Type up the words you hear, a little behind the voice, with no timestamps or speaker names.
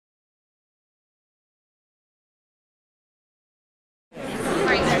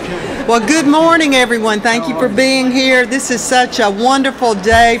Well, good morning, everyone. Thank you for being here. This is such a wonderful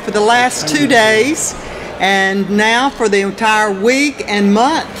day for the last 2 days. And now for the entire week and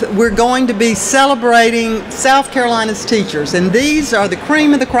month, we're going to be celebrating South Carolina's teachers. And these are the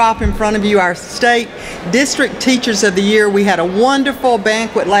cream of the crop in front of you, our state district teachers of the year. We had a wonderful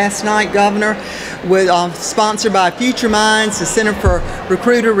banquet last night, Governor, sponsored by Future Minds, the Center for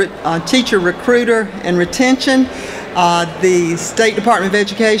Teacher Recruiter and Retention. The State Department of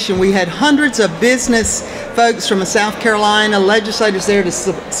Education. We had hundreds of business folks from South Carolina, legislators there to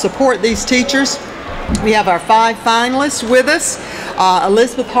support these teachers. We have our 5 finalists with us.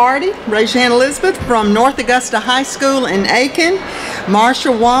 Elizabeth Hardy, raise your hand, Elizabeth, from North Augusta High School in Aiken.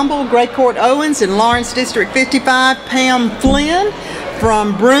 Marsha Womble, Gray Court Owens in Lawrence District 55. Pam Flynn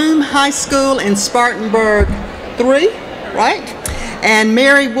from Broome High School in Spartanburg 3, right? And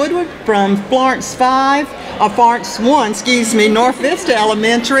Mary Woodward from Florence 1, North Vista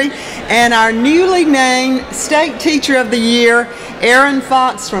Elementary, and our newly named State Teacher of the Year, Aaron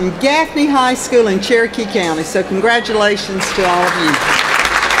Fox from Gaffney High School in Cherokee County. So congratulations to all of you.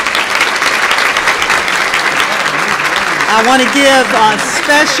 I want to give a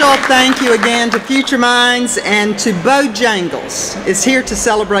special thank you again to Future Minds and to Bojangles is here to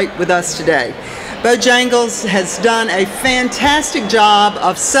celebrate with us today. Bojangles has done a fantastic job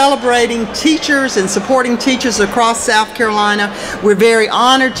of celebrating teachers and supporting teachers across South Carolina. We're very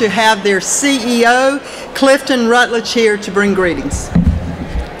honored to have their CEO, Clifton Rutledge, here to bring greetings.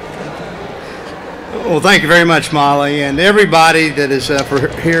 Well, thank you very much, Molly, and everybody that is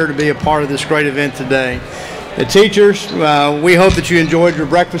here to be a part of this great event today. The teachers, we hope that you enjoyed your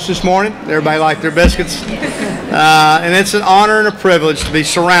breakfast this morning. Everybody liked their biscuits. And it's an honor and a privilege to be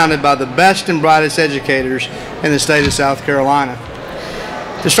surrounded by the best and brightest educators in the state of South Carolina.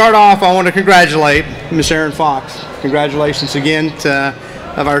 To start off, I want to congratulate Ms. Aaron Fox. Congratulations again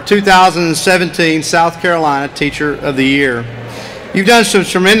of our 2017 South Carolina Teacher of the Year. You've done some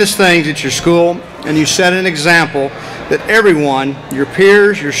tremendous things at your school, and you set an example that everyone, your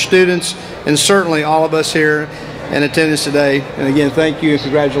peers, your students, and certainly all of us here in attendance today. And again, thank you and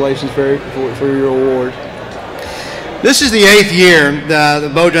congratulations for your award. This is the 8th year the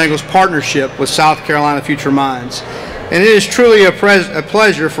Bojangles partnership with South Carolina Future Minds. And it is truly a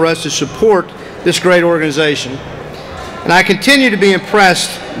pleasure for us to support this great organization. And I continue to be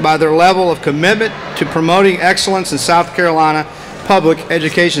impressed by their level of commitment to promoting excellence in South Carolina public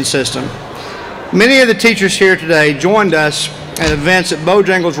education system. Many of the teachers here today joined us at events at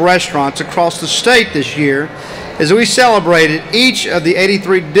Bojangles restaurants across the state this year as we celebrated each of the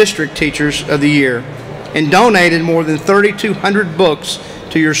 83 district teachers of the year and donated more than 3,200 books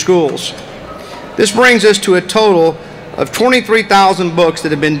to your schools. This brings us to a total of 23,000 books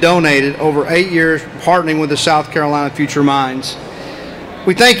that have been donated over 8 years partnering with the South Carolina Future Minds.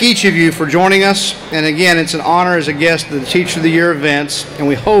 We thank each of you for joining us, and again, it's an honor as a guest at the Teacher of the Year events, and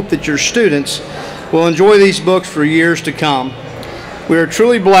we hope that your students will enjoy these books for years to come. We are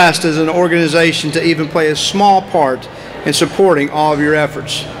truly blessed as an organization to even play a small part in supporting all of your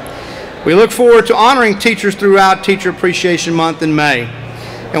efforts. We look forward to honoring teachers throughout Teacher Appreciation Month in May,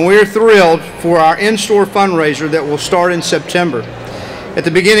 and we are thrilled for our in-store fundraiser that will start in September at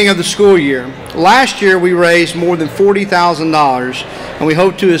the beginning of the school year. Last year we raised more than $40,000, and we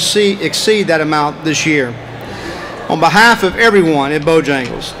hope to exceed that amount this year. On behalf of everyone at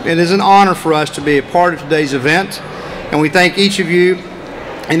Bojangles, it is an honor for us to be a part of today's event, and we thank each of you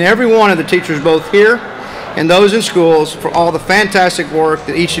and every one of the teachers both here and those in schools for all the fantastic work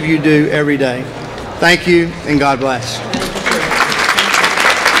that each of you do every day. Thank you, and God bless.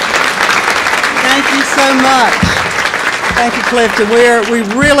 Thank you so much. Thank you, Clifton. We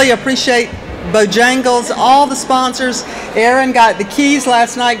really appreciate Bojangles, all the sponsors. Erin got the keys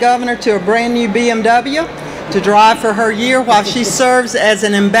last night, Governor, to a brand new BMW to drive for her year while she serves as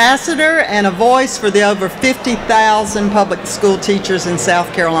an ambassador and a voice for the over 50,000 public school teachers in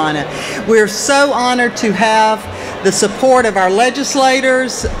South Carolina. We're so honored to have the support of our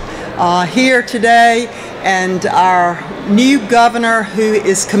legislators here today and our new governor who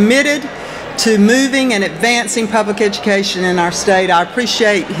is committed to moving and advancing public education in our state. I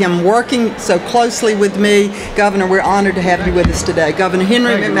appreciate him working so closely with me. Governor, we're honored to have you with us today. Governor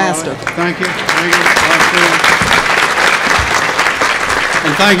Henry McMaster. Thank you. Thank you.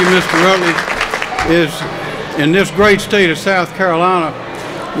 And thank you, Mr. Rutledge. In this great state of South Carolina,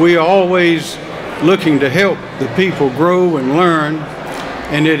 we are always looking to help the people grow and learn,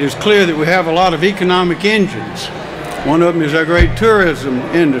 and it is clear that we have a lot of economic engines. One of them is our great tourism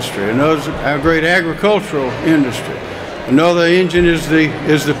industry, another is our great agricultural industry. Another engine is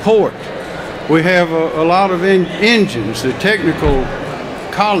the port. We have a lot of engines, the technical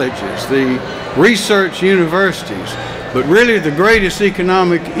colleges, the research universities, but really the greatest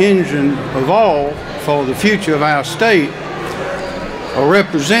economic engine of all for the future of our state are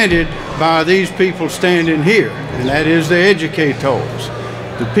represented by these people standing here, and that is the educators,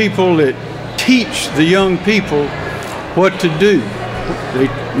 the people that teach the young people what to do. They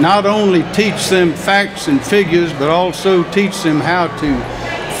not only teach them facts and figures, but also teach them how to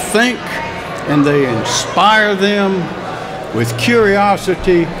think, and they inspire them with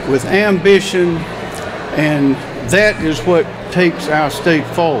curiosity, with ambition, and that is what takes our state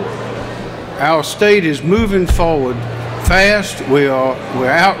forward. Our state is moving forward fast. We're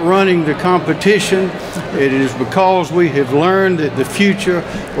outrunning the competition. It is because we have learned that the future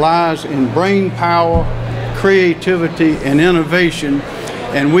lies in brain power, creativity, and innovation,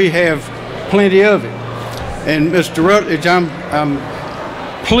 and we have plenty of it. And Mr. Rutledge, I'm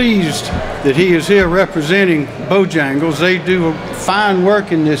pleased that he is here representing Bojangles. They do fine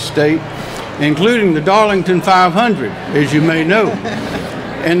work in this state, including the Darlington 500, as you may know.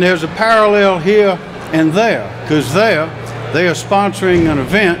 And there's a parallel here and there, because they are sponsoring an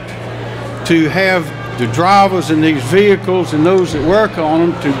event to have the drivers in these vehicles and those that work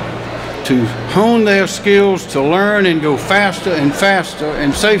on them to hone their skills, to learn and go faster and faster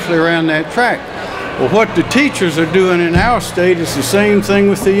and safely around that track. Well, what the teachers are doing in our state is the same thing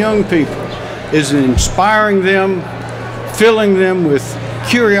with the young people, is inspiring them, filling them with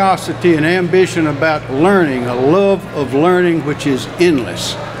curiosity and ambition about learning, a love of learning which is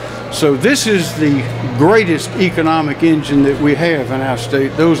endless. So this is the greatest economic engine that we have in our state.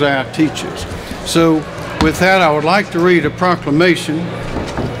 Those are our teachers. So with that, I would like to read a proclamation,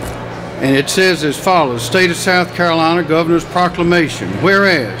 and it says as follows: State of South Carolina Governor's Proclamation.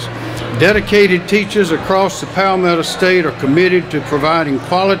 Whereas dedicated teachers across the Palmetto State are committed to providing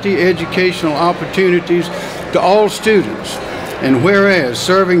quality educational opportunities to all students. And whereas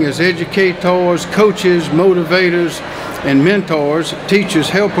serving as educators, coaches, motivators, and mentors, teachers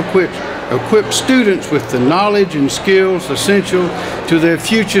help equip students with the knowledge and skills essential to their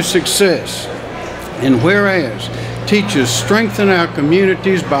future success. And whereas teachers strengthen our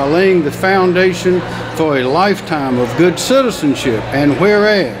communities by laying the foundation for a lifetime of good citizenship. And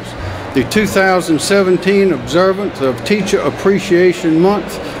whereas the 2017 observance of Teacher Appreciation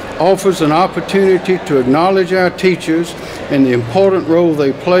Month offers an opportunity to acknowledge our teachers and the important role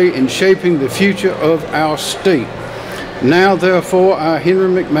they play in shaping the future of our state. Now, therefore, I,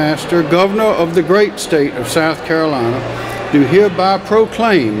 Henry McMaster, Governor of the great state of South Carolina, do hereby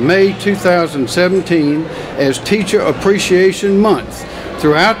proclaim May 2017 as Teacher Appreciation Month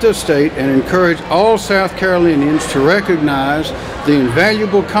throughout the state and encourage all South Carolinians to recognize the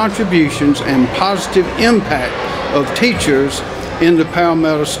invaluable contributions and positive impact of teachers in the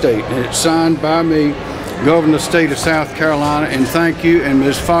Palmetto State. And it's signed by me, Governor of the State of South Carolina, and thank you. And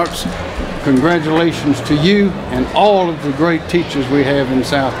Ms. Fox, congratulations to you and all of the great teachers we have in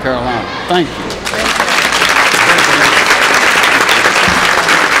South Carolina. Thank you.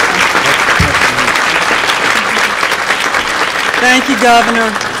 Thank you,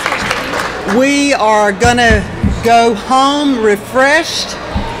 Governor. We are going to go home refreshed,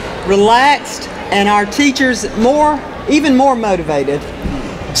 relaxed, and our teachers even more motivated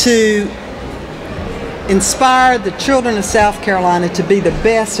to inspire the children of South Carolina to be the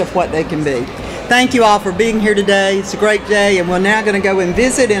best of what they can be. Thank you all for being here today. It's a great day, and we're now going to go and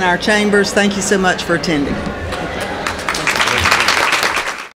visit in our chambers. Thank you so much for attending.